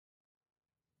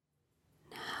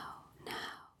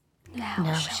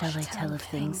Now shall I tell of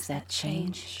things that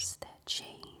change?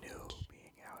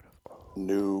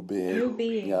 New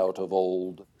being out of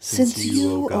old. Since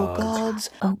you, O gods,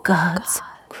 O gods,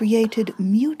 created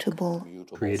mutable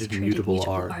created mutable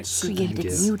arts and created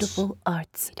gifts. mutable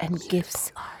arts and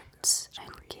gifts.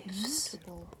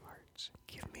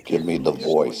 Give me the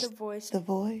voice. the voice,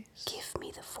 Give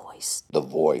me the voice, The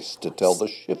voice to tell the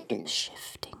shifting.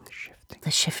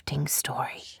 the shifting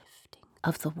story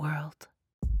of the world.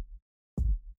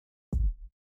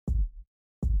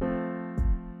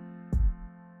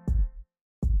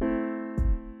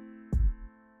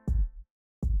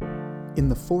 In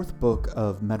the fourth book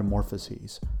of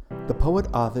Metamorphoses, the poet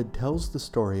Ovid tells the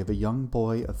story of a young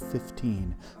boy of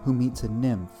 15 who meets a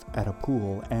nymph at a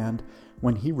pool, and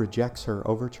when he rejects her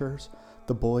overtures,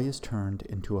 the boy is turned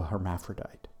into a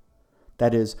hermaphrodite.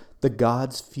 That is, the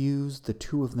gods fuse the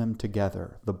two of them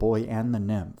together, the boy and the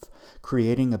nymph,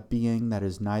 creating a being that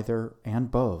is neither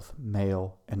and both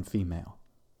male and female.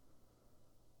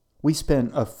 We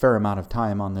spent a fair amount of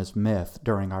time on this myth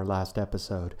during our last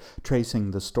episode, tracing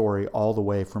the story all the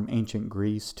way from ancient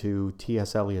Greece to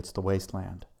T.S. Eliot's The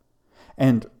Wasteland.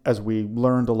 And as we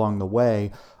learned along the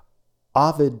way,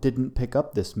 Ovid didn't pick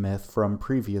up this myth from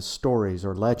previous stories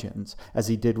or legends, as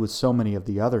he did with so many of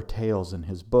the other tales in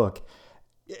his book,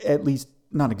 at least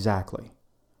not exactly.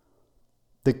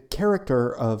 The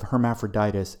character of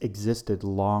Hermaphroditus existed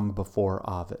long before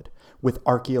Ovid, with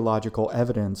archaeological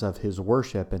evidence of his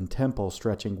worship in temples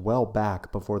stretching well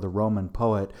back before the Roman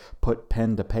poet put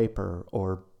pen to paper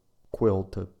or quill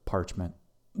to parchment,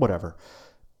 whatever.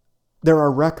 There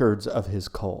are records of his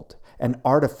cult, and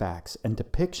artifacts and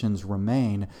depictions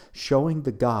remain showing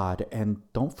the god, and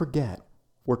don't forget,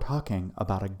 we're talking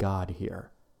about a god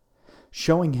here,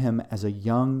 showing him as a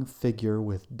young figure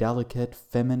with delicate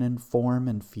feminine form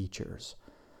and features,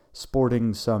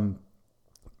 sporting some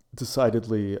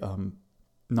decidedly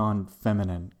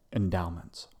non-feminine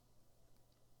endowments.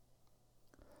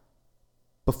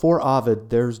 Before Ovid,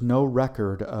 there's no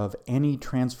record of any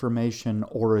transformation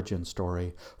origin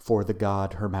story for the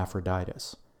god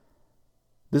Hermaphroditus.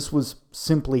 This was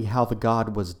simply how the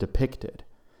god was depicted.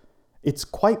 It's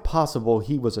quite possible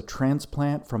he was a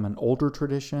transplant from an older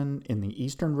tradition in the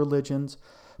Eastern religions,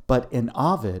 but in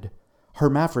Ovid,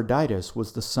 Hermaphroditus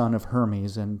was the son of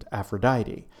Hermes and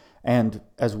Aphrodite, and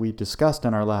as we discussed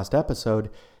in our last episode,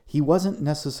 he wasn't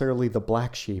necessarily the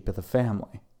black sheep of the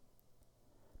family.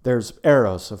 There's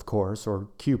Eros, of course, or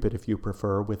Cupid if you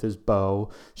prefer, with his bow,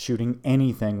 shooting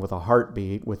anything with a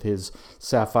heartbeat with his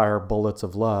sapphire bullets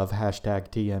of love,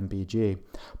 #TMBG.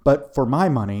 But for my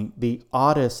money, the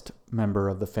oddest member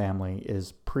of the family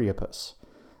is Priapus,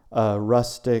 a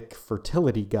rustic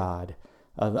fertility god,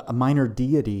 a minor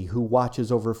deity who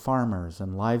watches over farmers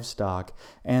and livestock,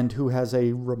 and who has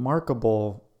a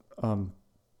remarkable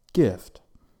gift.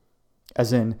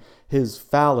 As in, his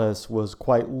phallus was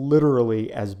quite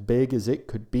literally as big as it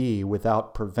could be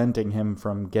without preventing him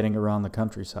from getting around the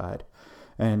countryside.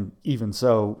 And even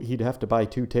so, he'd have to buy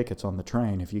 2 tickets on the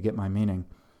train, if you get my meaning.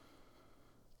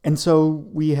 And so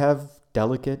we have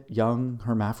delicate young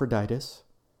Hermaphroditus.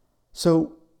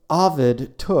 So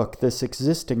Ovid took this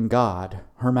existing god,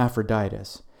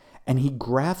 Hermaphroditus, and he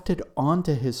grafted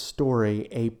onto his story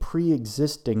a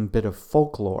pre-existing bit of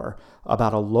folklore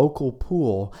about a local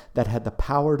pool that had the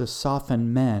power to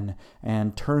soften men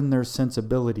and turn their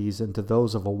sensibilities into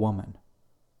those of a woman,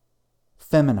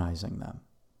 feminizing them.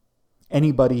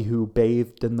 Anybody who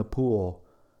bathed in the pool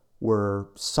were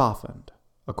softened,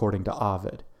 according to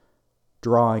Ovid,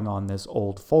 drawing on this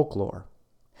old folklore.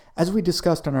 As we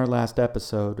discussed in our last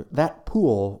episode, that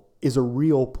pool is a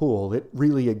real pool. It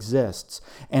really exists,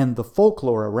 and the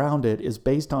folklore around it is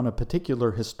based on a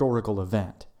particular historical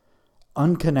event,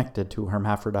 unconnected to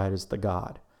Hermaphroditus the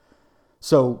god.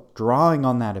 So, drawing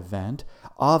on that event,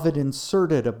 Ovid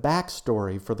inserted a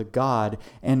backstory for the god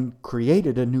and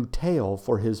created a new tale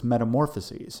for his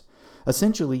Metamorphoses.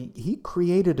 Essentially, he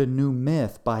created a new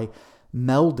myth by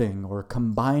melding or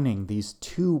combining these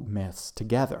two myths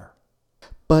together.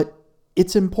 But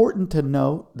it's important to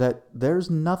note that there's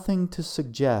nothing to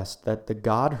suggest that the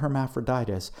god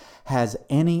Hermaphroditus has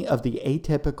any of the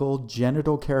atypical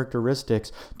genital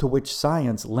characteristics to which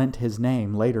science lent his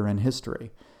name later in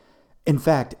history. In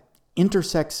fact,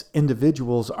 intersex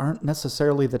individuals aren't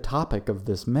necessarily the topic of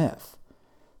this myth.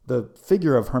 The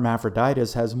figure of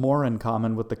Hermaphroditus has more in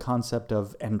common with the concept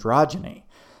of androgyny,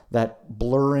 that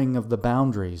blurring of the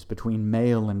boundaries between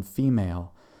male and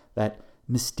female, that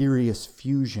mysterious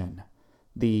fusion,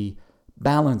 the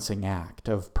balancing act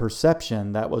of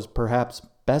perception that was perhaps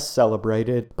best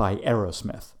celebrated by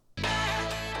Aerosmith.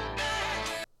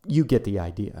 You get the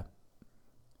idea.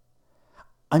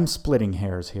 I'm splitting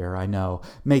hairs here, I know,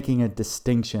 making a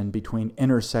distinction between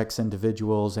intersex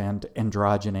individuals and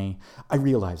androgyny. I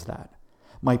realize that.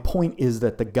 My point is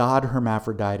that the god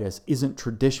Hermaphroditus isn't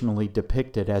traditionally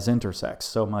depicted as intersex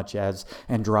so much as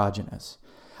androgynous.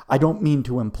 I don't mean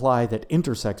to imply that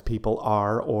intersex people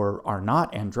are or are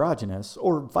not androgynous,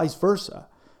 or vice versa.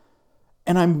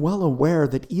 And I'm well aware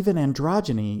that even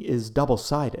androgyny is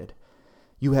double-sided.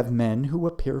 You have men who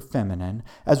appear feminine,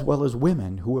 as well as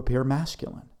women who appear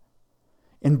masculine.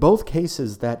 In both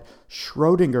cases, that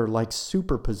Schrödinger-like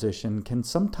superposition can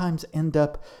sometimes end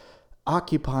up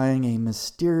occupying a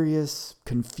mysterious,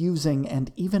 confusing,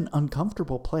 and even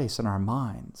uncomfortable place in our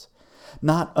minds.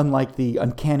 Not unlike the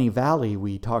uncanny valley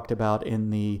we talked about in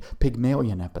the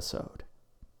Pygmalion episode.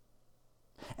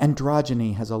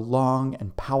 Androgyny has a long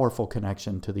and powerful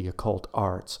connection to the occult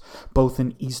arts, both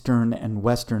in Eastern and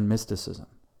Western mysticism.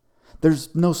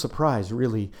 There's no surprise,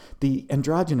 really. The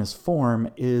androgynous form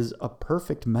is a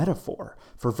perfect metaphor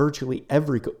for virtually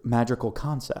every magical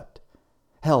concept.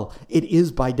 Hell, it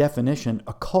is by definition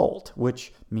occult,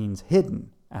 which means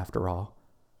hidden, after all.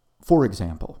 For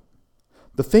example,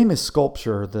 the famous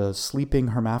sculpture, the Sleeping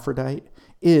Hermaphrodite,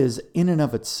 is in and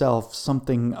of itself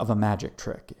something of a magic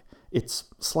trick. It's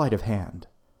sleight of hand.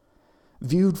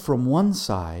 Viewed from one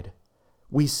side,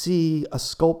 we see a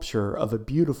sculpture of a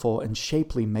beautiful and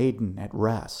shapely maiden at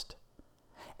rest.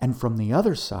 And from the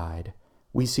other side,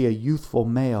 we see a youthful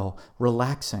male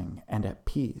relaxing and at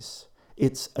peace.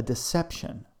 It's a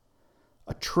deception,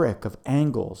 a trick of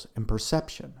angles and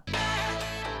perception.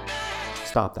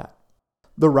 Stop that.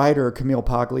 The writer Camille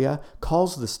Paglia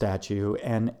calls the statue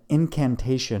an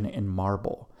incantation in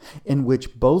marble, in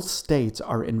which both states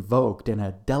are invoked in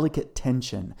a delicate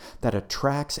tension that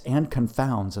attracts and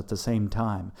confounds at the same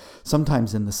time,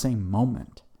 sometimes in the same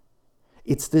moment.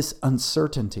 It's this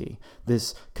uncertainty,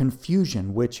 this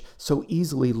confusion, which so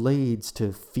easily leads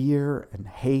to fear and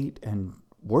hate and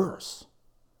worse.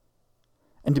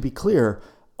 And to be clear,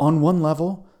 on one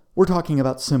level, we're talking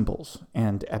about symbols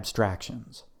and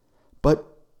abstractions. But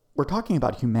we're talking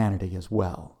about humanity as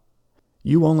well.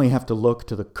 You only have to look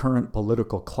to the current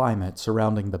political climate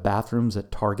surrounding the bathrooms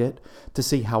at Target to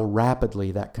see how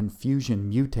rapidly that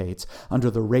confusion mutates under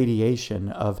the radiation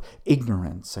of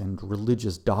ignorance and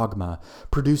religious dogma,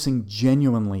 producing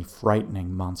genuinely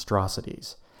frightening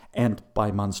monstrosities. And by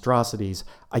monstrosities,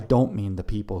 I don't mean the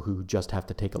people who just have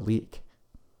to take a leak.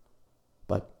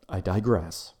 But I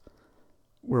digress.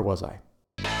 Where was I?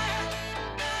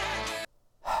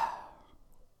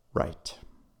 Right.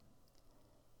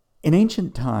 In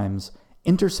ancient times,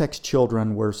 intersex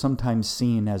children were sometimes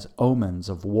seen as omens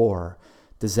of war,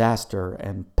 disaster,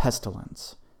 and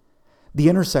pestilence. The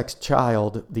intersex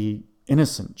child, the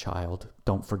innocent child,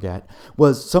 don't forget,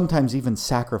 was sometimes even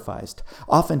sacrificed,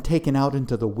 often taken out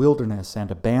into the wilderness and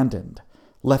abandoned,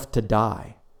 left to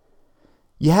die.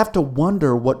 You have to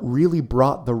wonder what really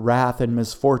brought the wrath and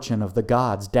misfortune of the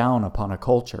gods down upon a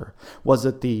culture. Was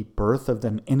it the birth of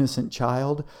an innocent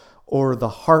child, or the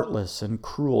heartless and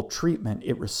cruel treatment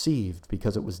it received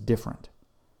because it was different?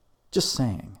 Just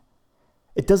saying.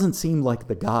 It doesn't seem like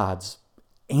the gods,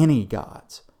 any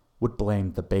gods, would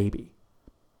blame the baby.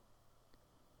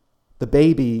 The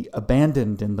baby,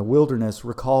 abandoned in the wilderness,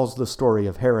 recalls the story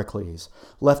of Heracles,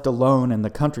 left alone in the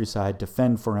countryside to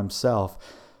fend for himself.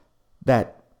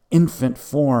 That infant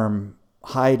form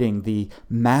hiding the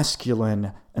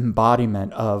masculine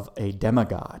embodiment of a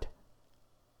demigod.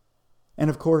 And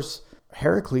of course,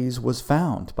 Heracles was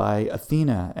found by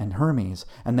Athena and Hermes,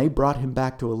 and they brought him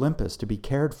back to Olympus to be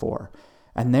cared for.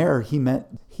 And there he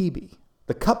met Hebe,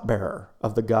 the cupbearer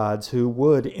of the gods who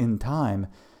would, in time,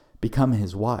 become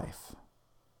his wife.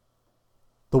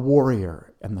 The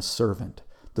warrior and the servant,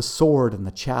 the sword and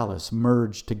the chalice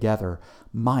merged together,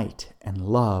 might and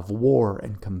love, war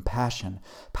and compassion,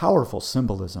 powerful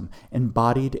symbolism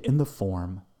embodied in the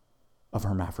form of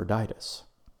Hermaphroditus.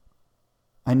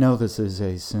 I know this is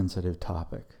a sensitive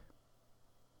topic.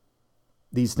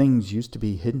 These things used to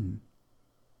be hidden,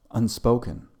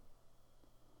 unspoken.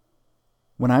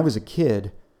 When I was a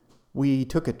kid, we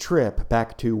took a trip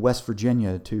back to West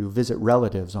Virginia to visit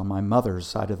relatives on my mother's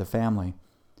side of the family.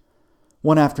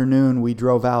 One afternoon, we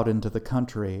drove out into the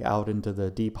country, out into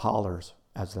the deep hollers,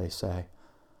 as they say.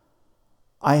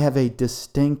 I have a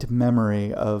distinct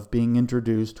memory of being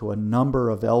introduced to a number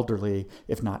of elderly,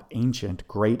 if not ancient,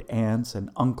 great aunts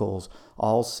and uncles,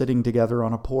 all sitting together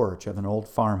on a porch of an old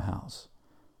farmhouse.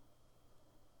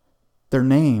 Their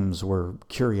names were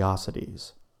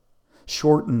curiosities.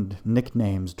 Shortened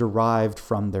nicknames derived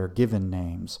from their given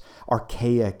names,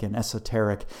 archaic and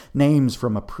esoteric, names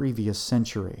from a previous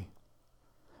century.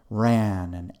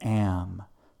 Ran and Am,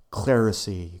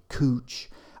 clerisy, cooch.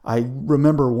 I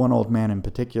remember one old man in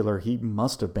particular. He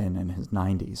must have been in his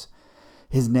 90s.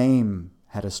 His name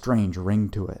had a strange ring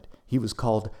to it. He was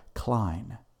called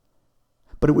Klein.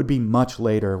 But it would be much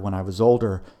later, when I was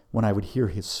older, when I would hear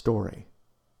his story.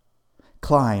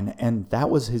 Klein, and that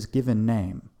was his given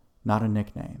name, not a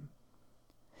nickname.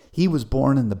 He was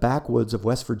born in the backwoods of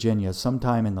West Virginia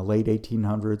sometime in the late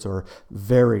 1800s or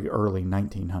very early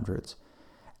 1900s.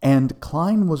 And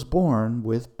Klein was born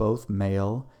with both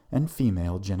male and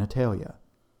female genitalia.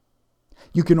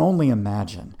 You can only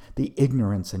imagine the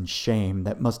ignorance and shame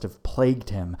that must have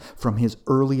plagued him from his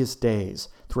earliest days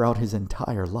throughout his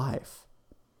entire life.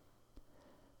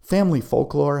 Family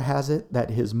folklore has it that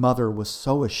his mother was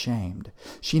so ashamed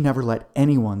she never let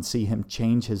anyone see him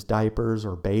change his diapers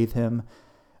or bathe him.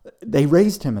 They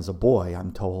raised him as a boy,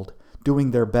 I'm told,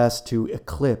 doing their best to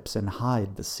eclipse and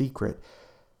hide the secret.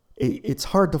 It's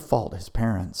hard to fault his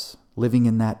parents, living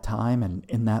in that time and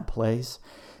in that place.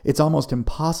 It's almost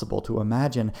impossible to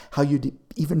imagine how you'd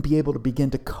even be able to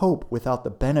begin to cope without the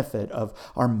benefit of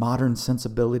our modern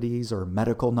sensibilities or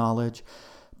medical knowledge.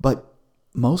 But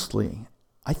mostly,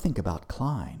 I think about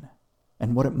Klein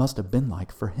and what it must have been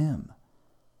like for him.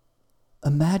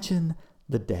 Imagine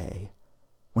the day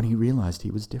when he realized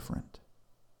he was different.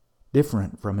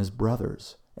 Different from his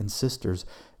brothers and sisters,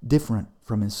 different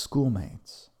from his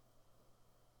schoolmates.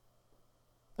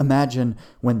 Imagine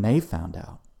when they found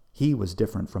out he was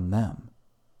different from them.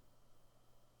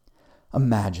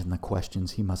 Imagine the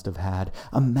questions he must have had.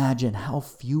 Imagine how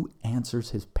few answers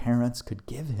his parents could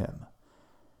give him.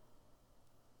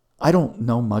 I don't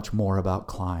know much more about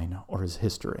Klein or his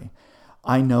history.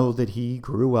 I know that he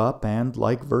grew up and,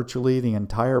 like virtually the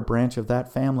entire branch of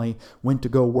that family, went to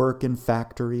go work in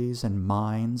factories and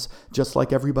mines, just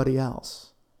like everybody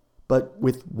else, but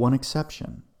with one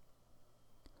exception.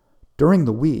 During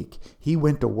the week, he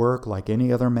went to work like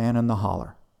any other man in the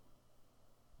holler.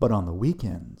 But on the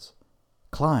weekends,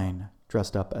 Klein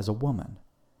dressed up as a woman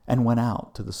and went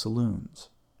out to the saloons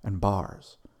and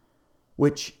bars,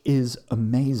 which is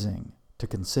amazing to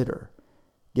consider,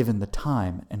 given the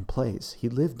time and place he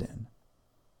lived in.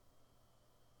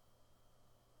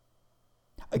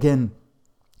 Again,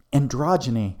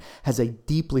 androgyny has a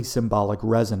deeply symbolic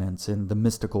resonance in the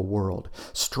mystical world,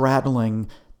 straddling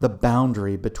the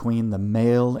boundary between the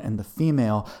male and the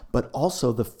female, but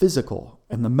also the physical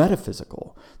and the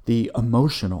metaphysical, the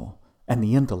emotional and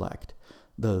the intellect,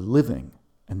 the living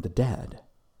and the dead.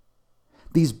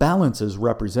 These balances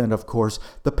represent, of course,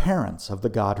 the parents of the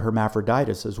god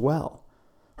Hermaphroditus as well.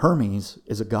 Hermes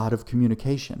is a god of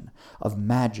communication, of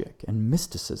magic and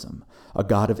mysticism, a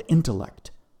god of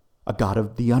intellect, a god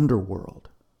of the underworld.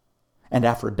 And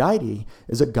Aphrodite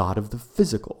is a god of the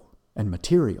physical and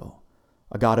material,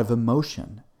 a god of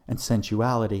emotion and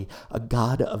sensuality, a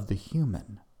god of the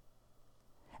human.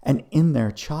 And in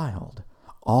their child,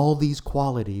 all these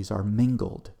qualities are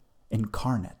mingled,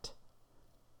 incarnate.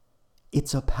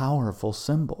 It's a powerful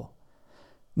symbol,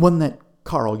 one that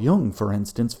Carl Jung, for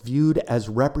instance, viewed as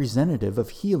representative of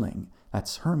healing.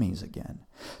 That's Hermes again.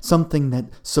 Something that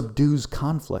subdues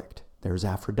conflict. There's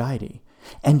Aphrodite.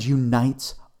 And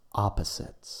unites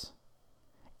opposites.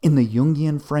 In the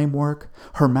Jungian framework,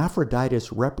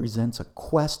 Hermaphroditus represents a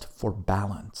quest for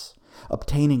balance,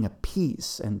 obtaining a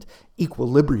peace and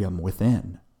equilibrium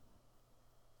within.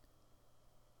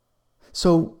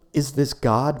 So, is this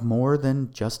God more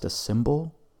than just a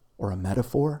symbol or a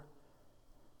metaphor?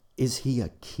 Is he a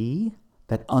key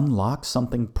that unlocks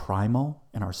something primal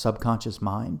in our subconscious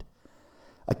mind?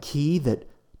 A key that,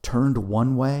 turned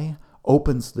one way,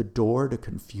 opens the door to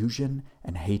confusion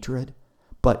and hatred,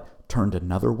 but turned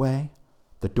another way,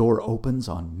 the door opens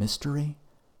on mystery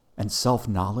and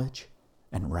self-knowledge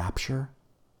and rapture?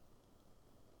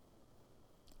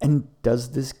 And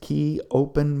does this key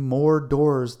open more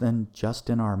doors than just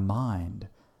in our mind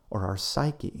or our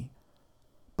psyche,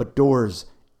 but doors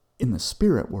in the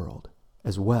spirit world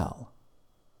as well?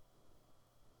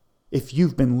 If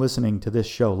you've been listening to this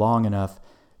show long enough,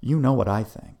 you know what I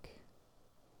think.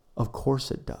 Of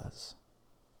course it does.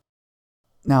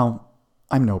 Now,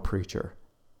 I'm no preacher,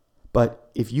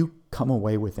 but if you come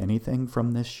away with anything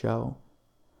from this show,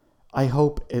 I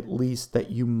hope at least that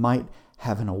you might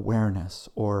have an awareness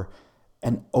or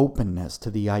an openness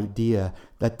to the idea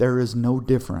that there is no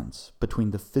difference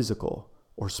between the physical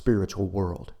or spiritual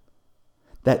world.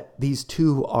 That these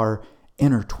two are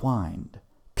intertwined,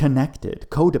 connected,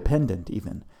 codependent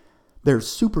even. They're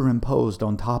superimposed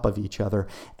on top of each other,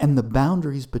 and the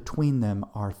boundaries between them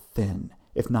are thin,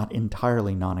 if not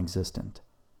entirely non-existent.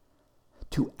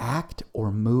 To act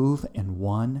or move in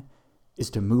one is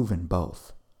to move in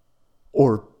both,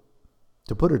 or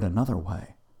To put it another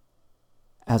way,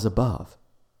 as above,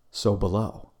 so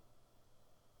below.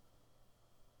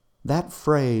 That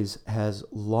phrase has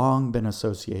long been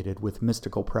associated with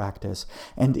mystical practice,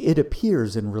 and it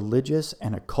appears in religious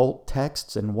and occult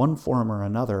texts in one form or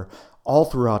another all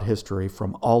throughout history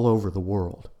from all over the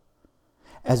world.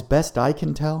 As best I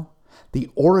can tell, the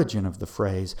origin of the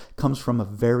phrase comes from a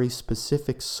very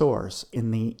specific source in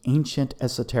the ancient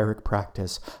esoteric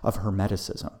practice of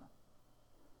Hermeticism.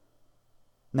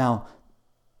 Now,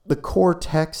 the core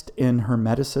text in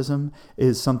Hermeticism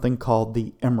is something called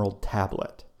the Emerald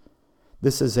Tablet.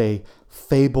 This is a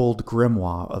fabled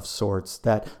grimoire of sorts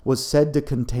that was said to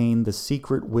contain the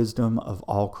secret wisdom of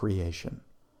all creation.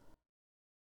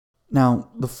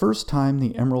 Now, the first time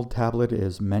the Emerald Tablet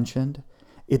is mentioned,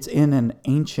 it's in an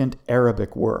ancient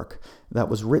Arabic work that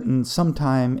was written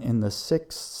sometime in the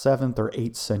 6th, 7th, or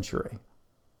 8th century.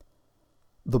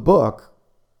 The book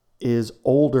is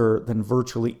older than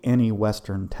virtually any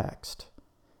Western text.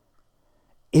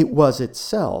 It was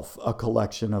itself a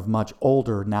collection of much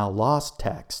older, now lost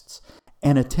texts,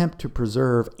 an attempt to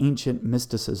preserve ancient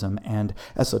mysticism and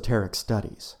esoteric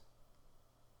studies.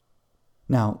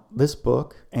 Now, this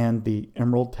book, and the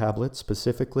Emerald Tablet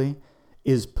specifically,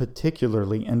 is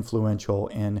particularly influential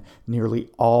in nearly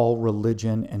all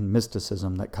religion and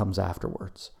mysticism that comes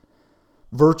afterwards.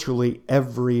 Virtually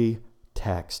every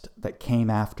text that came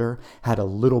after had a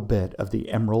little bit of the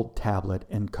Emerald Tablet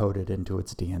encoded into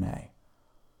its DNA.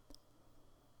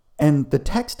 And the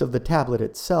text of the tablet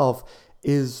itself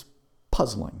is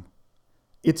puzzling.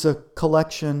 It's a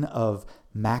collection of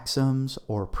maxims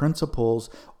or principles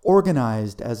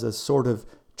organized as a sort of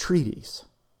treatise.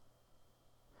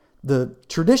 The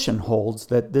tradition holds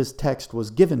that this text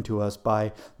was given to us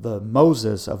by the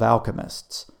Moses of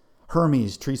alchemists,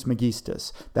 Hermes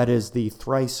Trismegistus, that is, the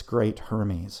thrice great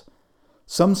Hermes.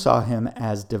 Some saw him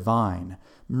as divine,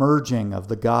 merging of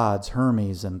the gods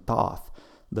Hermes and Thoth,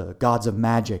 the gods of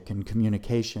magic and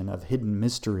communication, of hidden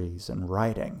mysteries and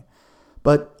writing.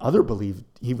 But others believed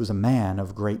he was a man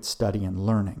of great study and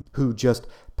learning, who just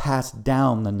passed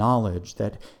down the knowledge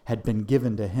that had been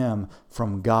given to him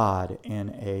from God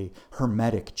in a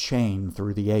hermetic chain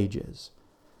through the ages.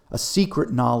 A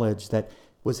secret knowledge that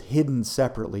was hidden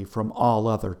separately from all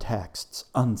other texts,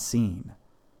 unseen.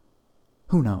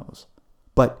 Who knows?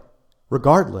 But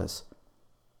regardless,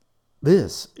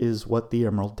 this is what the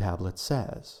Emerald Tablet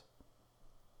says.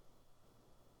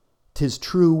 "'Tis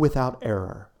true without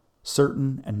error,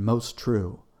 certain and most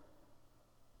true.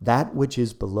 That which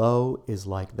is below is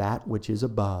like that which is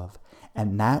above,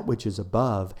 and that which is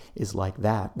above is like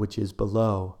that which is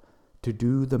below, to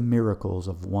do the miracles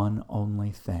of one only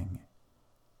thing.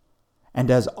 And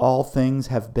as all things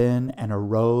have been and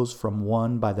arose from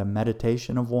one by the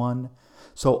meditation of one,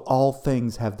 so all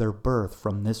things have their birth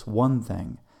from this one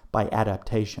thing, by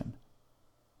adaptation.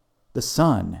 The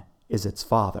sun is its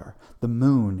father, the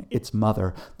moon its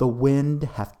mother, the wind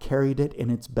hath carried it in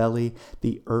its belly,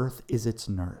 the earth is its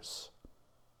nurse.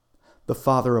 The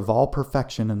father of all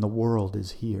perfection in the world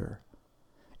is here.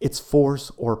 Its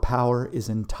force or power is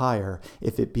entire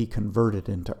if it be converted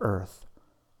into earth.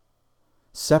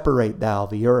 Separate thou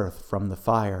the earth from the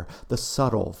fire, the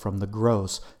subtle from the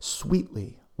gross,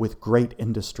 sweetly with great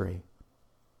industry.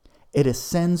 It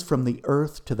ascends from the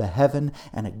earth to the heaven,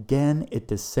 and again it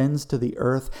descends to the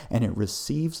earth, and it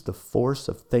receives the force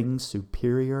of things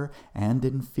superior and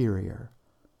inferior.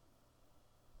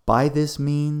 By this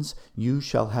means you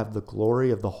shall have the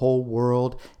glory of the whole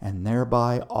world, and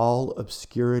thereby all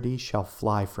obscurity shall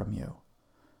fly from you.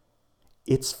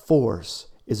 Its force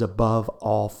is above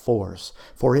all force,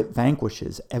 for it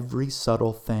vanquishes every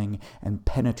subtle thing and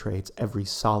penetrates every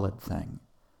solid thing.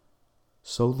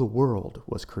 So the world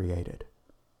was created.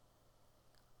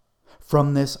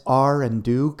 From this are and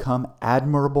do come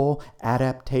admirable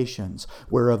adaptations,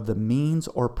 whereof the means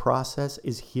or process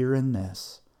is here in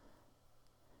this.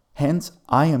 Hence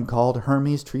I am called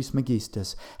Hermes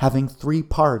Trismegistus, having 3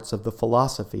 parts of the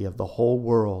philosophy of the whole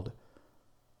world.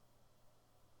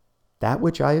 That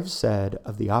which I have said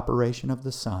of the operation of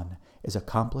the sun is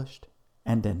accomplished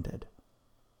and ended.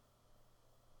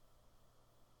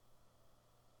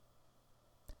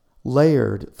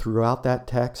 Layered throughout that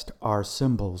text are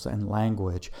symbols and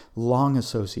language long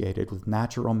associated with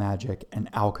natural magic and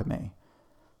alchemy,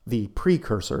 the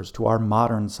precursors to our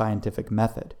modern scientific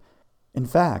method. In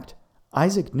fact,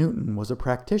 Isaac Newton was a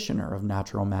practitioner of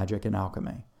natural magic and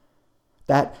alchemy.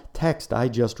 That text I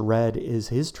just read is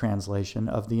his translation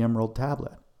of the Emerald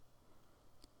Tablet.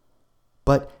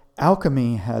 But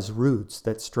alchemy has roots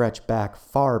that stretch back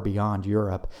far beyond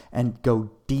Europe and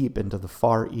go deep into the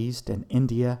Far East and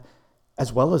India,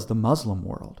 as well as the Muslim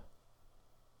world.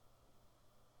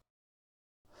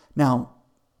 Now,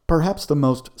 perhaps the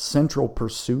most central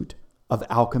pursuit of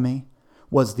alchemy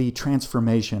was the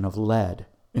transformation of lead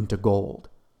into gold.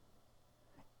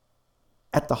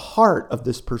 At the heart of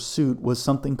this pursuit was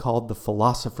something called the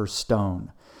Philosopher's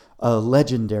Stone, a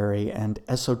legendary and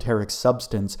esoteric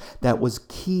substance that was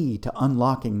key to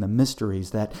unlocking the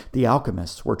mysteries that the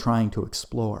alchemists were trying to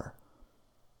explore.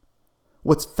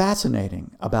 What's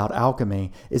fascinating about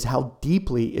alchemy is how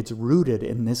deeply it's rooted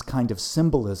in this kind of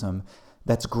symbolism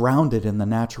that's grounded in the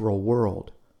natural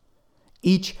world.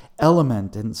 Each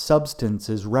element and substance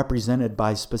is represented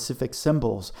by specific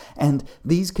symbols, and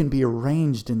these can be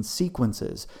arranged in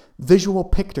sequences, visual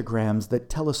pictograms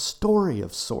that tell a story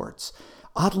of sorts,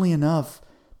 oddly enough,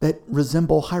 that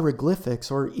resemble hieroglyphics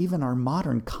or even our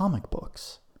modern comic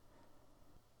books.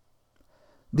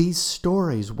 These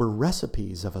stories were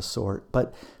recipes of a sort,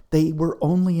 but they were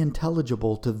only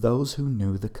intelligible to those who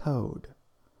knew the code.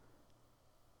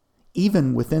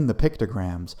 Even within the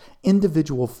pictograms,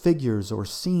 individual figures or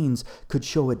scenes could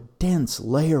show a dense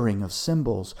layering of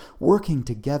symbols working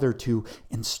together to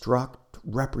instruct,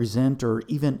 represent, or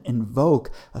even invoke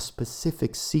a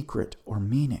specific secret or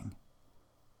meaning.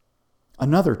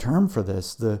 Another term for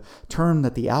this, the term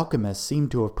that the alchemists seem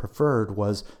to have preferred,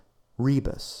 was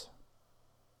rebus.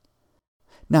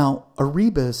 Now, a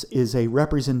rebus is a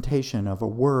representation of a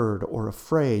word or a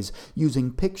phrase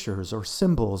using pictures or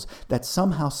symbols that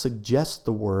somehow suggest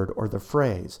the word or the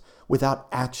phrase without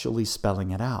actually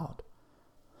spelling it out.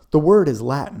 The word is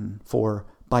Latin for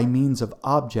by means of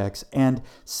objects and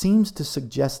seems to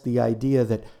suggest the idea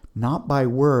that not by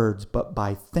words but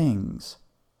by things,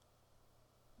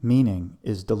 meaning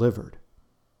is delivered.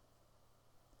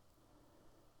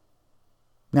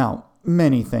 Now,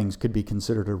 many things could be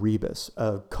considered a rebus,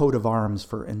 a coat of arms,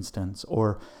 for instance,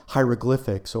 or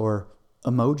hieroglyphics or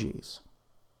emojis.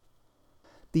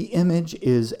 The image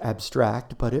is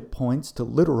abstract, but it points to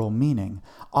literal meaning,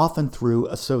 often through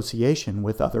association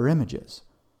with other images.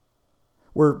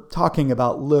 We're talking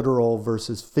about literal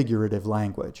versus figurative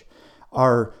language.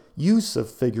 Our use of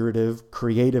figurative,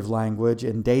 creative language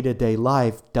in day-to-day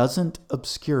life doesn't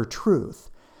obscure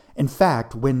truth. In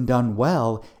fact, when done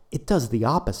well, it does the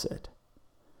opposite.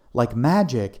 Like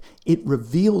magic, it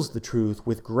reveals the truth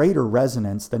with greater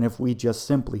resonance than if we just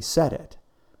simply said it.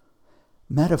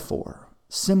 Metaphor,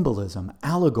 symbolism,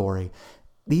 allegory,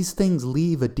 these things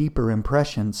leave a deeper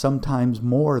impression, sometimes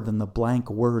more than the blank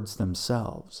words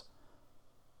themselves.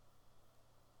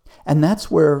 And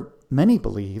that's where many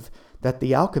believe that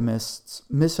the alchemists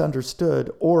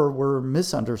misunderstood or were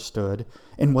misunderstood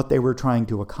in what they were trying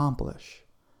to accomplish.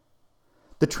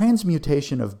 The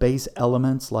transmutation of base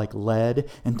elements like lead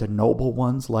into noble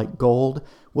ones like gold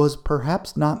was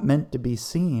perhaps not meant to be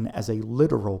seen as a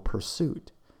literal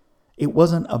pursuit. It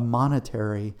wasn't a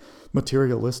monetary,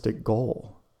 materialistic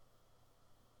goal.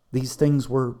 These things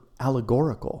were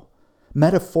allegorical,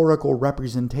 metaphorical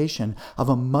representation of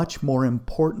a much more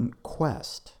important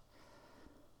quest.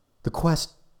 The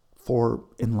quest for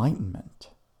enlightenment,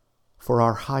 for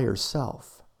our higher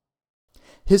self.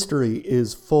 History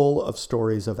is full of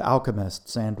stories of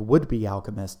alchemists and would-be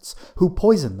alchemists who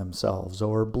poisoned themselves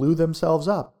or blew themselves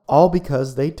up, all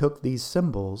because they took these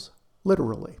symbols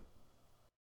literally.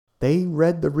 They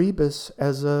read the rebus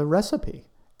as a recipe,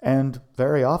 and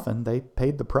very often they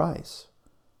paid the price.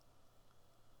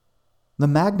 The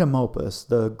magnum opus,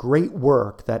 the great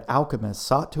work that alchemists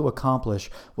sought to accomplish,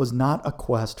 was not a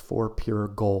quest for pure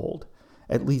gold,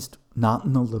 at least not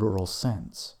in the literal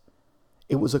sense.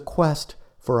 It was a quest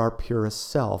for our purest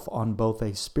self on both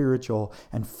a spiritual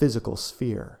and physical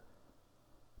sphere.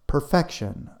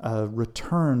 Perfection, a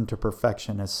return to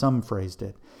perfection as some phrased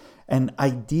it, an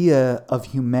idea of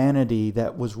humanity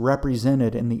that was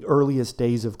represented in the earliest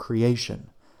days of creation,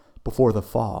 before the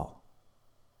fall.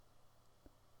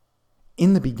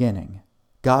 In the beginning,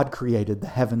 God created the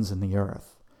heavens and the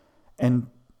earth, and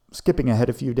skipping ahead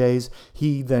a few days,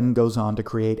 he then goes on to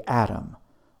create Adam,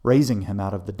 raising him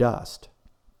out of the dust.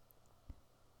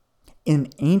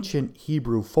 In ancient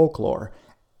Hebrew folklore,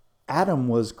 Adam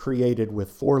was created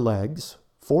with 4 legs,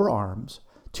 4 arms,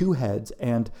 2 heads,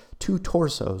 and 2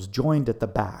 torsos joined at the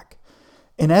back.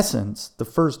 In essence, the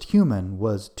first human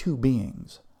was 2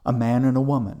 beings, a man and a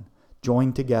woman,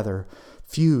 joined together,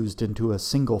 fused into a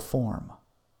single form.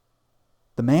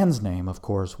 The man's name, of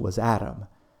course, was Adam,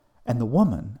 and the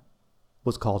woman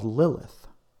was called Lilith.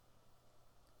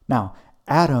 Now,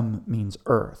 Adam means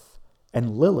earth,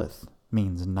 and Lilith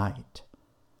means night.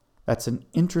 That's an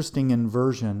interesting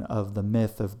inversion of the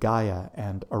myth of Gaia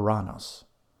and Uranus.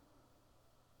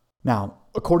 Now,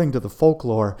 according to the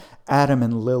folklore, Adam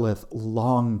and Lilith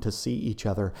longed to see each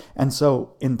other, and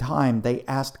so, in time, they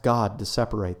asked God to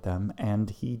separate them, and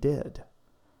he did.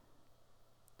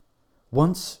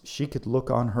 Once she could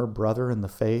look on her brother in the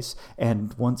face,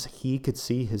 and once he could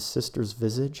see his sister's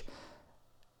visage,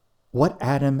 what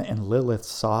Adam and Lilith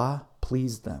saw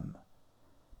pleased them.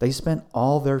 They spent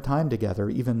all their time together,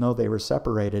 even though they were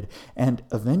separated, and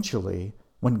eventually,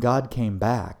 when God came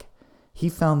back, he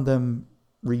found them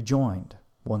rejoined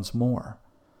once more,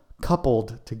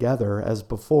 coupled together as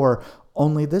before,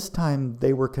 only this time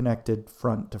they were connected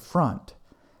front to front.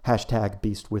 Hashtag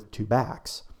beast with two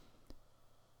backs.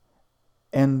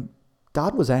 And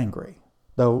God was angry,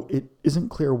 though it isn't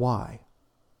clear why.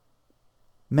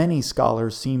 Many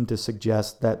scholars seem to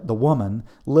suggest that the woman,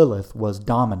 Lilith, was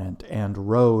dominant and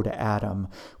rode Adam,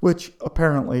 which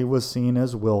apparently was seen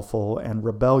as willful and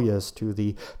rebellious to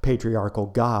the patriarchal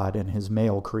God and his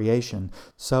male creation.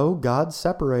 So God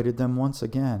separated them once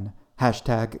again,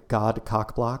 hashtag God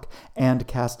cockblock, and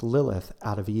cast Lilith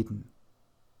out of Eden.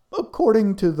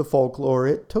 According to the folklore,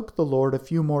 it took the Lord a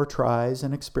few more tries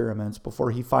and experiments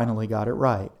before he finally got it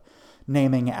right,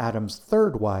 naming Adam's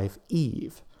third wife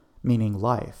Eve, meaning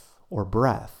life or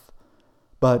breath.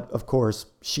 But, of course,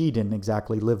 she didn't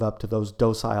exactly live up to those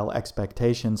docile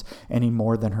expectations any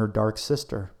more than her dark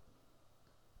sister.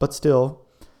 But still,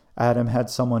 Adam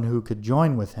had someone who could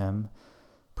join with him,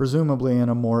 presumably in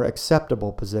a more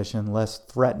acceptable position, less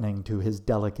threatening to his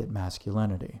delicate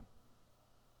masculinity.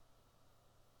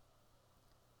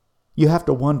 You have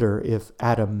to wonder if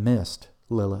Adam missed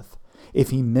Lilith,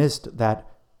 if he missed that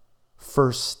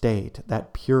first state,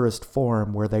 that purest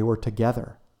form where they were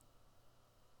together.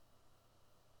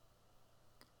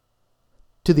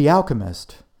 To the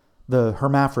alchemist, the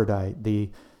hermaphrodite,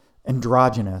 the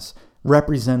androgynous,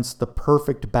 represents the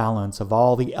perfect balance of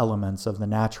all the elements of the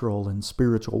natural and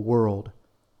spiritual world.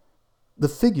 The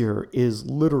figure is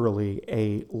literally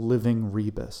a living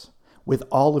rebus, with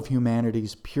all of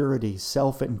humanity's purity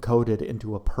self-encoded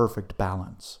into a perfect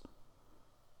balance.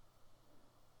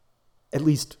 At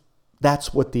least,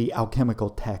 that's what the alchemical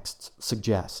texts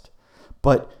suggest.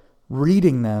 But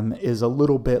reading them is a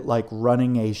little bit like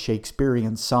running a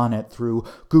Shakespearean sonnet through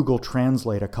Google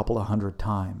Translate a couple of hundred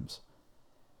times.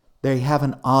 They have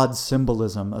an odd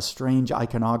symbolism, a strange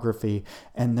iconography,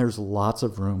 and there's lots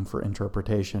of room for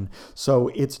interpretation. So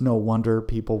it's no wonder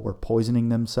people were poisoning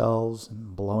themselves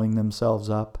and blowing themselves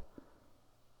up.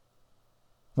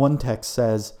 One text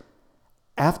says,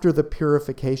 "After the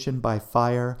purification by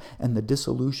fire and the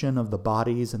dissolution of the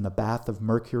bodies in the bath of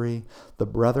Mercury, the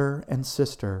brother and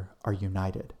sister are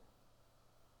united."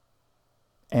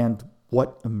 And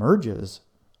what emerges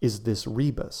is this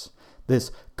rebus,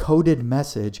 this coded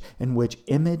message in which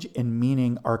image and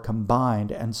meaning are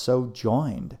combined and so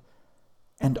joined,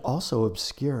 and also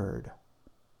obscured.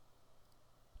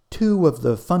 Two of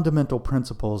the fundamental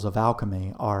principles of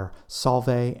alchemy are solve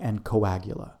and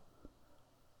coagula.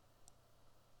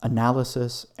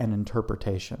 Analysis and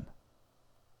interpretation.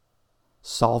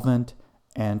 Solvent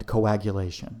and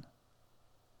coagulation.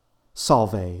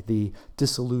 Solve, the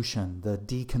dissolution, the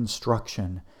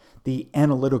deconstruction, the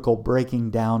analytical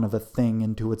breaking down of a thing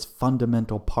into its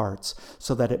fundamental parts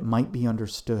so that it might be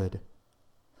understood,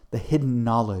 the hidden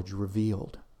knowledge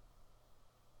revealed.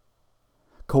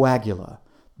 Coagula,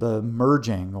 the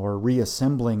merging or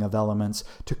reassembling of elements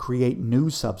to create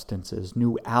new substances,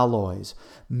 new alloys,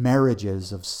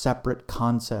 marriages of separate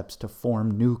concepts to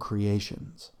form new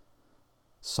creations.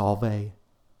 Solve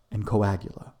and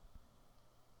coagula.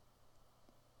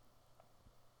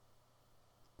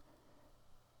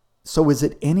 So is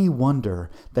it any wonder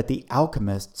that the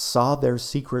alchemists saw their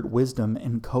secret wisdom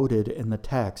encoded in the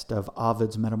text of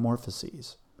Ovid's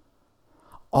Metamorphoses?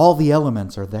 All the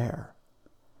elements are there.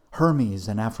 Hermes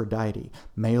and Aphrodite,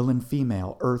 male and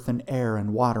female, earth and air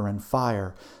and water and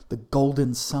fire, the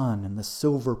golden sun and the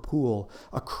silver pool,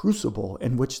 a crucible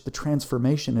in which the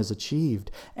transformation is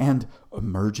achieved, and,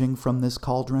 emerging from this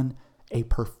cauldron, a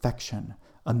perfection,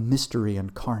 a mystery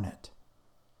incarnate.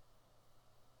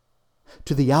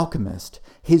 To the alchemist,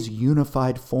 his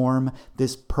unified form,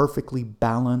 this perfectly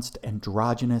balanced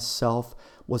androgynous self,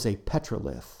 was a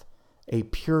petrolith, a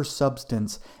pure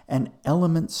substance, an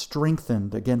element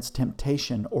strengthened against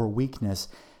temptation or weakness.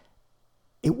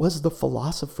 It was the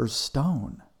philosopher's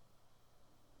stone.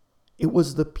 It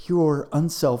was the pure,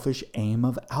 unselfish aim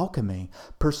of alchemy,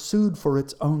 pursued for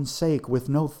its own sake with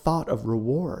no thought of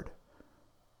reward.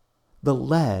 The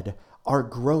lead, our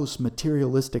gross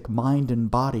materialistic mind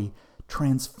and body,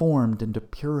 transformed into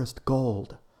purest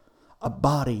gold, a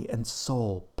body and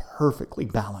soul perfectly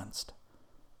balanced.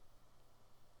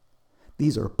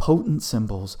 These are potent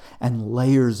symbols, and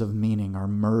layers of meaning are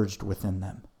merged within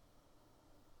them.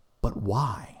 But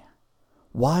why?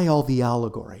 Why all the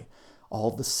allegory,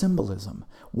 all the symbolism?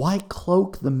 Why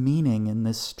cloak the meaning in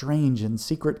this strange and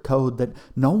secret code that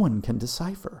no one can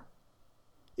decipher?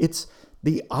 It's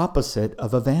the opposite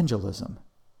of evangelism.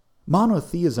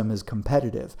 Monotheism is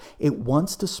competitive. It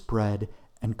wants to spread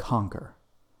and conquer.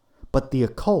 But the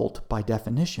occult, by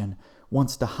definition,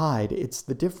 wants to hide. It's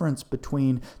the difference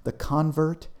between the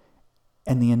convert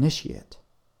and the initiate.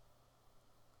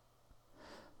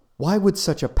 Why would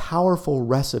such a powerful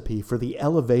recipe for the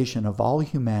elevation of all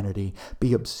humanity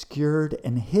be obscured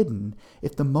and hidden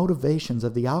if the motivations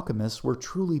of the alchemists were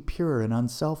truly pure and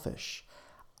unselfish?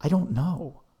 I don't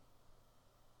know.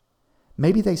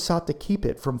 Maybe they sought to keep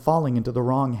it from falling into the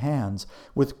wrong hands.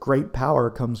 With great power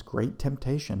comes great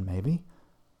temptation, maybe.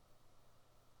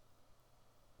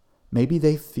 Maybe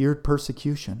they feared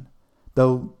persecution,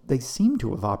 though they seem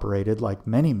to have operated like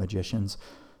many magicians,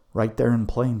 right there in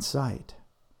plain sight.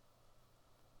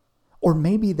 Or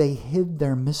maybe they hid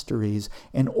their mysteries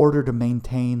in order to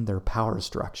maintain their power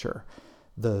structure,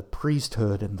 the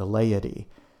priesthood and the laity.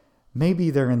 Maybe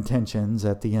their intentions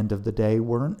at the end of the day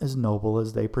weren't as noble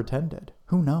as they pretended.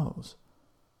 Who knows?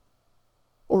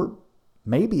 Or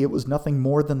maybe it was nothing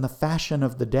more than the fashion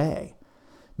of the day.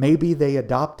 Maybe they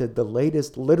adopted the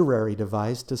latest literary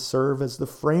device to serve as the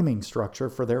framing structure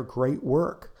for their great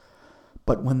work.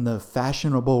 But when the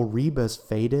fashionable rebus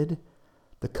faded,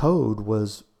 the code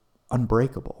was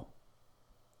unbreakable.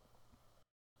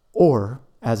 Or,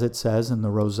 as it says in the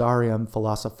Rosarium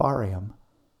Philosopharium,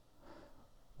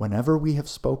 whenever we have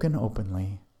spoken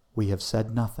openly, we have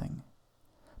said nothing.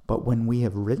 But when we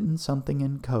have written something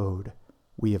in code,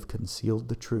 we have concealed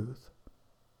the truth.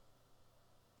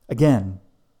 Again,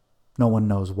 no one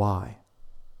knows why.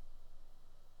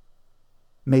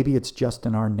 Maybe it's just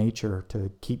in our nature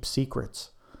to keep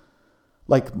secrets.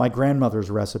 Like my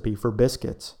grandmother's recipe for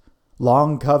biscuits,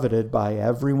 long coveted by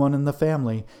everyone in the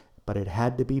family, but it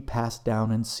had to be passed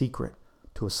down in secret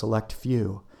to a select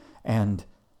few. And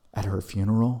at her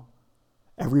funeral,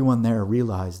 everyone there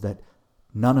realized that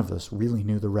none of us really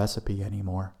knew the recipe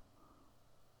anymore.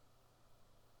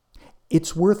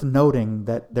 It's worth noting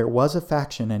that there was a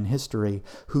faction in history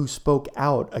who spoke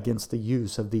out against the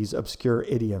use of these obscure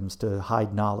idioms to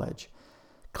hide knowledge.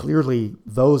 Clearly,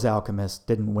 those alchemists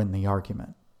didn't win the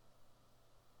argument.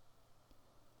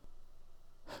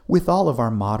 With all of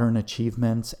our modern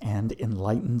achievements and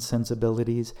enlightened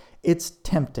sensibilities, it's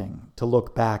tempting to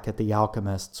look back at the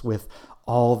alchemists with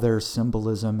all their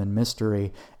symbolism and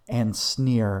mystery and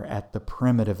sneer at the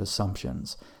primitive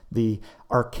assumptions, the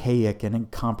archaic and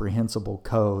incomprehensible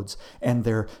codes, and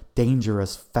their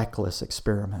dangerous, feckless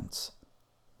experiments.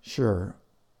 Sure,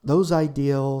 those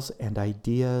ideals and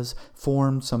ideas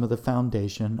formed some of the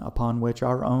foundation upon which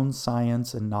our own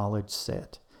science and knowledge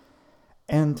sit.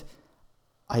 And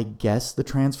I guess the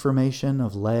transformation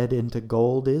of lead into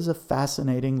gold is a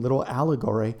fascinating little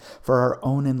allegory for our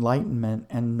own enlightenment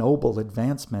and noble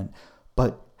advancement.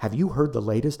 But have you heard the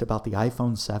latest about the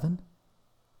iPhone 7?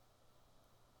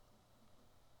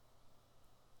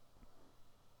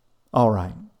 All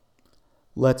right,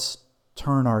 let's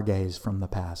turn our gaze from the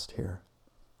past here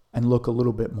and look a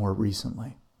little bit more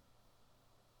recently.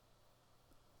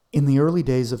 In the early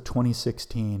days of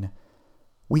 2016,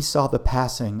 we saw the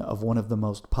passing of one of the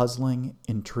most puzzling,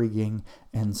 intriguing,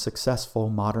 and successful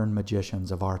modern magicians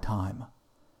of our time.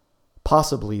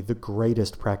 Possibly the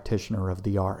greatest practitioner of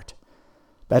the art.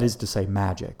 That is to say,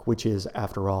 magic, which is,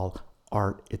 after all,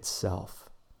 art itself.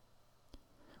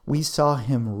 We saw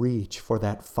him reach for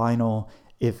that final,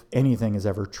 if anything is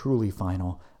ever truly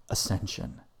final,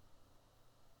 ascension.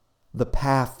 The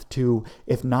path to,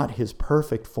 if not his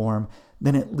perfect form,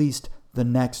 then at least the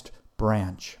next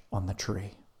branch on the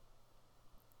tree.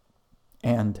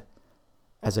 And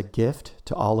as a gift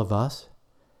to all of us,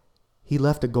 he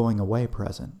left a going-away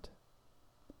present.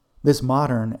 This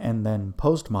modern and then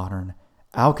postmodern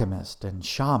alchemist and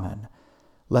shaman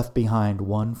left behind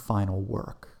one final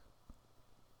work.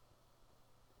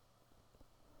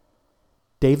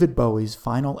 David Bowie's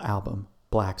final album,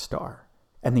 Black Star,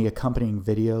 and the accompanying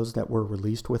videos that were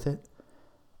released with it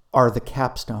are the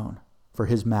capstone for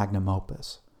his magnum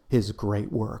opus, his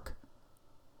great work.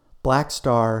 Black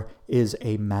Star is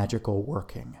a magical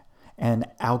working, an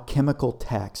alchemical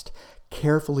text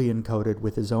carefully encoded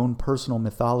with his own personal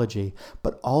mythology,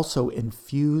 but also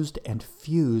infused and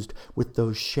fused with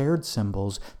those shared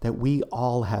symbols that we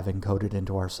all have encoded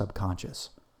into our subconscious.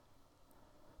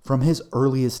 From his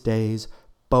earliest days,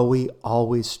 Bowie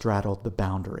always straddled the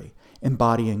boundary,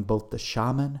 embodying both the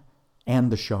shaman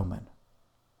and the showman.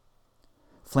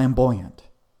 flamboyant,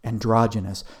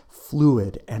 androgynous,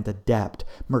 fluid and adept,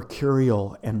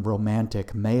 mercurial and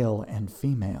romantic, male and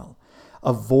female,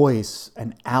 a voice,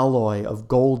 an alloy of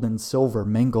gold and silver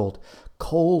mingled,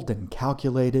 cold and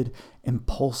calculated,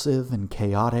 impulsive and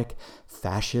chaotic,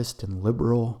 fascist and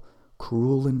liberal,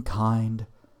 cruel and kind,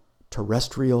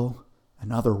 terrestrial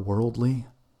and otherworldly.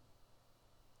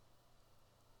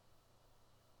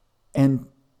 And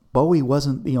Bowie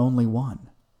wasn't the only one.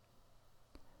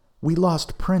 We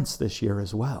lost Prince this year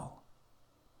as well.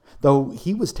 Though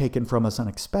he was taken from us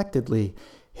unexpectedly,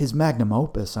 his magnum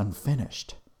opus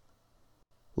unfinished.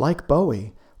 Like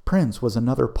Bowie, Prince was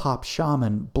another pop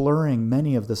shaman blurring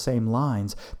many of the same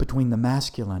lines between the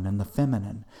masculine and the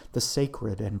feminine, the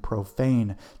sacred and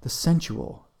profane, the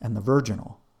sensual and the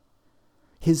virginal.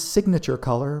 His signature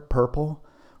color, purple,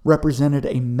 represented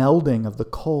a melding of the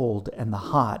cold and the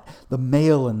hot, the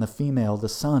male and the female, the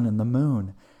sun and the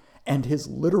moon. And his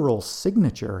literal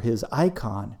signature, his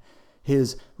icon,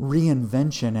 his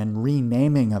reinvention and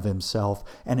renaming of himself,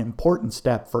 an important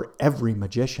step for every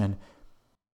magician,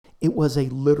 it was a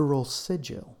literal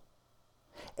sigil,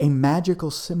 a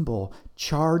magical symbol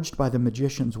charged by the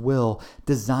magician's will,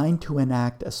 designed to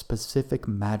enact a specific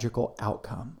magical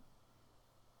outcome.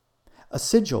 A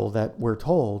sigil that, we're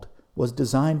told, was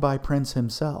designed by Prince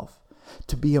himself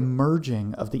to be a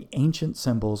merging of the ancient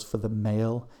symbols for the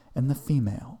male and the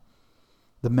female,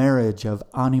 the marriage of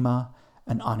anima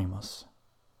and animus.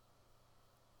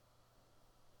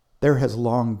 There has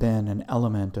long been an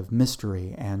element of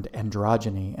mystery and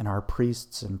androgyny in our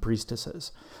priests and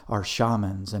priestesses, our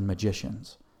shamans and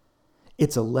magicians.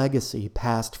 It's a legacy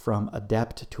passed from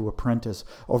adept to apprentice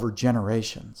over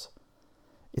generations.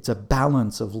 It's a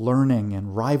balance of learning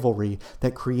and rivalry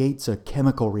that creates a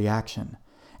chemical reaction,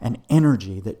 an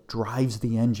energy that drives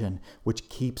the engine which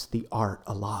keeps the art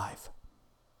alive.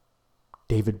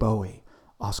 David Bowie,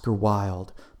 Oscar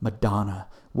Wilde, Madonna,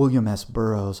 William S.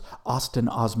 Burroughs, Austin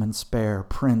Osman Spare,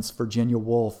 Prince, Virginia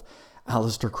Woolf,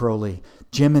 Aleister Crowley,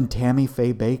 Jim and Tammy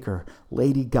Faye Baker,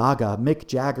 Lady Gaga, Mick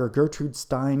Jagger, Gertrude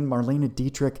Stein, Marlene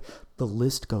Dietrich, the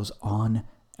list goes on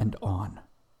and on.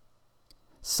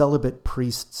 Celibate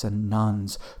priests and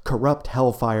nuns, corrupt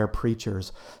hellfire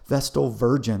preachers, Vestal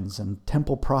virgins and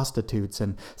temple prostitutes,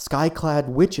 and sky-clad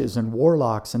witches and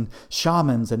warlocks, and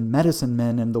shamans and medicine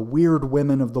men, and the weird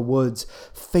women of the woods,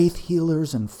 faith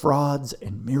healers and frauds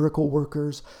and miracle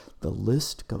workers. The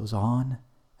list goes on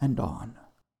and on.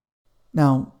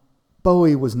 Now,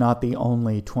 Bowie was not the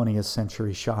only 20th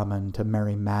century shaman to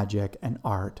marry magic and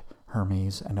art,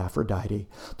 Hermes and Aphrodite,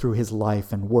 through his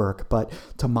life and work, but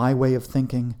to my way of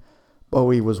thinking,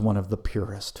 Bowie was one of the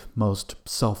purest, most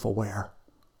self-aware.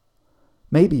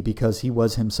 Maybe because he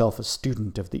was himself a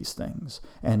student of these things,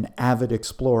 an avid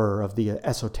explorer of the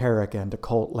esoteric and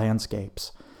occult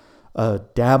landscapes, a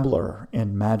dabbler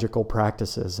in magical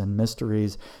practices and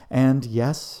mysteries, and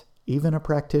yes, even a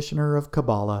practitioner of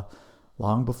Kabbalah,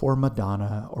 long before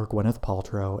Madonna or Gwyneth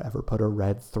Paltrow ever put a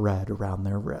red thread around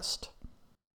their wrist.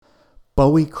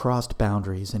 Bowie crossed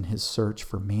boundaries in his search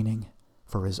for meaning,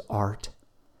 for his art,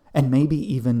 and maybe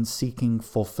even seeking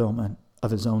fulfillment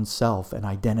of his own self and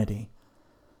identity,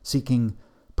 seeking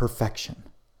perfection,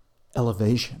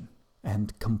 elevation,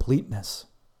 and completeness.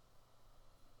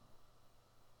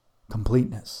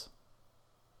 Completeness.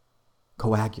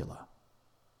 Coagula.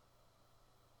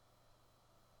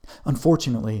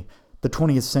 Unfortunately, the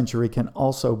 20th century can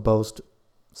also boast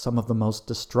some of the most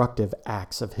destructive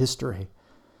acts of history,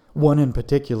 one in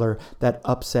particular that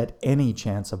upset any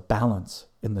chance of balance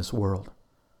in this world.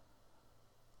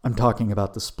 I'm talking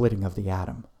about the splitting of the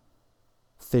atom,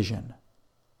 fission,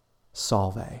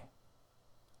 Solvay.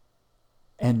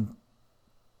 And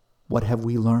what have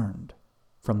we learned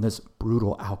from this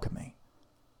brutal alchemy?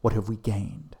 What have we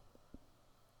gained?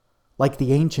 Like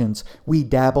the ancients, we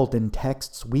dabbled in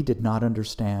texts we did not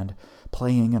understand,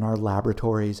 playing in our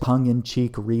laboratories,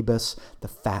 tongue-in-cheek rebus, the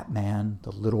fat man,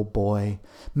 the little boy,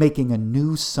 making a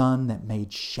new sun that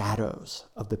made shadows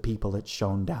of the people it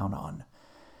shone down on,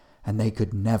 and they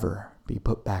could never be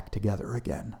put back together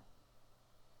again.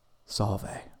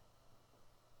 Solvay.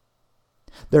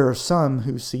 There are some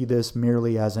who see this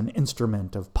merely as an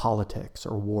instrument of politics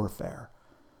or warfare,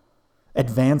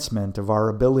 advancement of our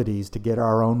abilities to get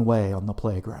our own way on the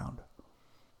playground.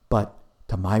 But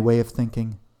to my way of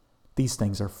thinking, these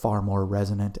things are far more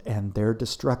resonant, and their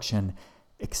destruction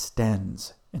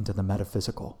extends into the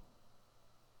metaphysical.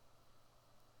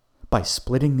 By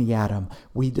splitting the atom,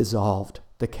 we dissolved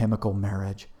the chemical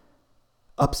marriage,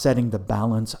 upsetting the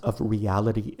balance of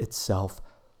reality itself,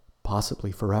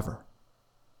 possibly forever.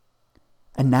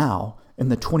 And now, In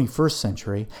the 21st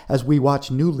century, as we watch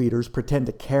new leaders pretend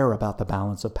to care about the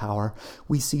balance of power,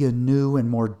 we see a new and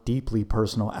more deeply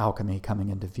personal alchemy coming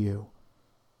into view.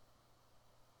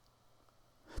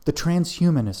 The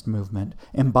transhumanist movement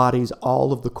embodies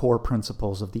all of the core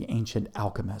principles of the ancient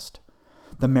alchemist.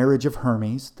 The marriage of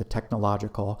Hermes, the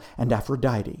technological, and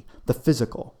Aphrodite, the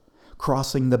physical,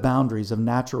 crossing the boundaries of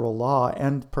natural law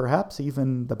and perhaps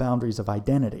even the boundaries of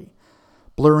identity,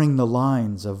 blurring the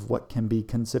lines of what can be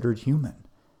considered human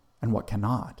and what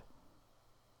cannot.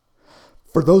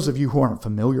 For those of you who aren't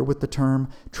familiar with the term,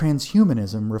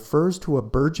 transhumanism refers to a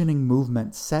burgeoning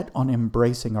movement set on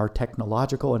embracing our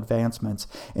technological advancements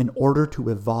in order to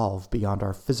evolve beyond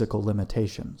our physical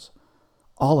limitations.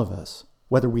 All of us,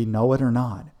 whether we know it or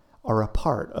not, are a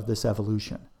part of this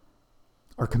evolution.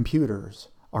 Our computers,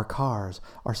 our cars,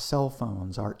 our cell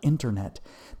phones, our internet,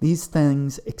 these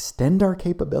things extend our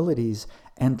capabilities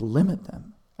and limit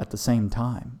them at the same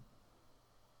time.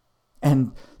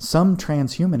 And some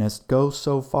transhumanists go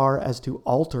so far as to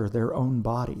alter their own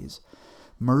bodies,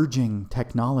 merging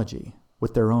technology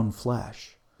with their own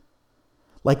flesh.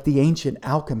 Like the ancient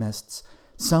alchemists,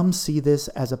 some see this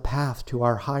as a path to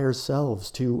our higher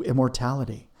selves, to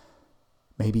immortality,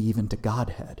 maybe even to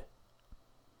Godhead.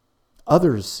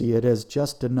 Others see it as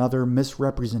just another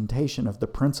misrepresentation of the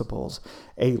principles,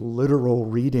 a literal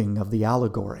reading of the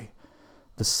allegory,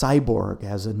 the cyborg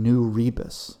as a new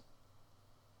rebus.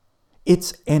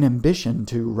 It's an ambition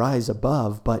to rise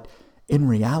above, but in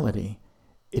reality,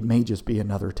 it may just be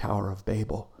another Tower of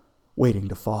Babel waiting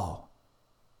to fall.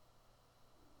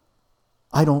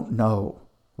 I don't know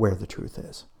where the truth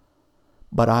is,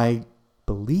 but I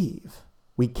believe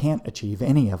we can't achieve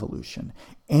any evolution,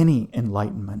 any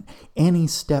enlightenment, any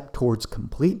step towards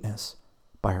completeness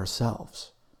by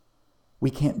ourselves. We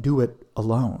can't do it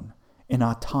alone, in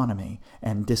autonomy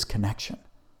and disconnection.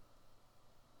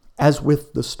 As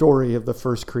with the story of the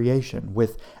first creation,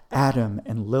 with Adam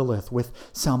and Lilith, with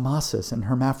Salmacis and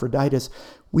Hermaphroditus,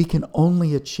 we can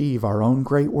only achieve our own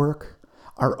great work,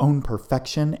 our own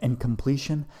perfection and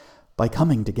completion by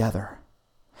coming together,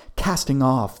 casting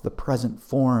off the present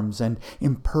forms and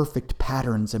imperfect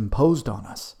patterns imposed on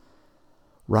us,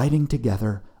 writing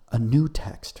together a new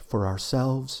text for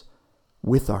ourselves,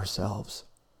 with ourselves,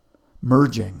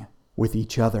 merging with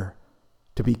each other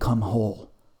to become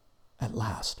whole at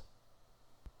last.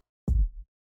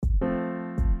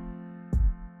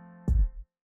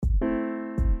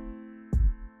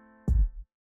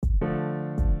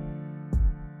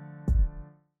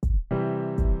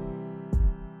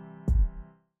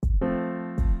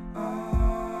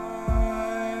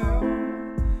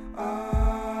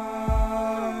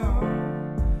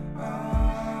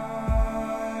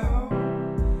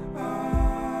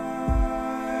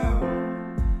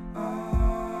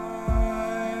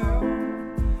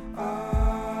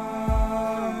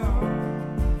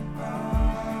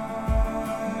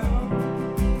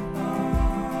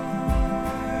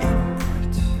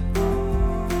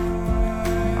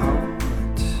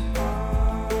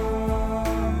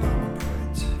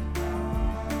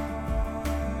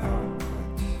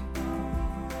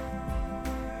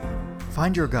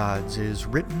 Find Your Gods is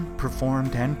written,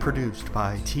 performed, and produced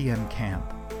by T.M. Camp.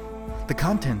 The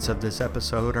contents of this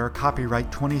episode are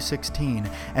copyright 2016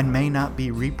 and may not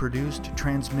be reproduced,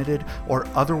 transmitted, or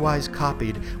otherwise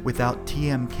copied without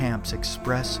T.M. Camp's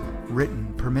express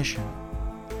written permission.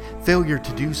 Failure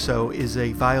to do so is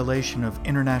a violation of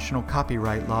international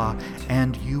copyright law,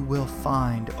 and you will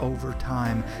find over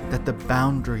time that the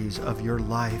boundaries of your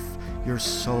life, your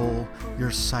soul,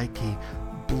 your psyche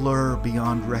blur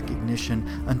beyond recognition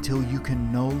until you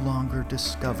can no longer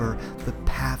discover the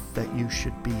path that you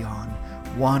should be on,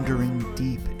 wandering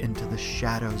deep into the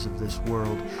shadows of this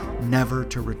world, never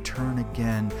to return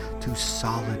again to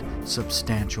solid,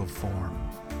 substantial form.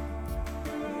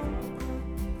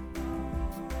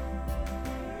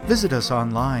 Visit us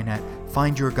online at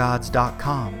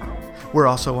findyourgods.com. We're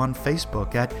also on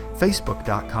Facebook at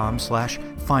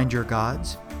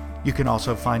facebook.com/findyourgods. You can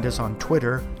also find us on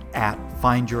Twitter at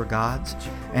findyourgods,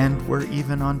 and we're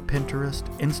even on Pinterest,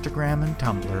 Instagram, and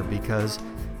Tumblr because,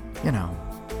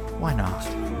 why not?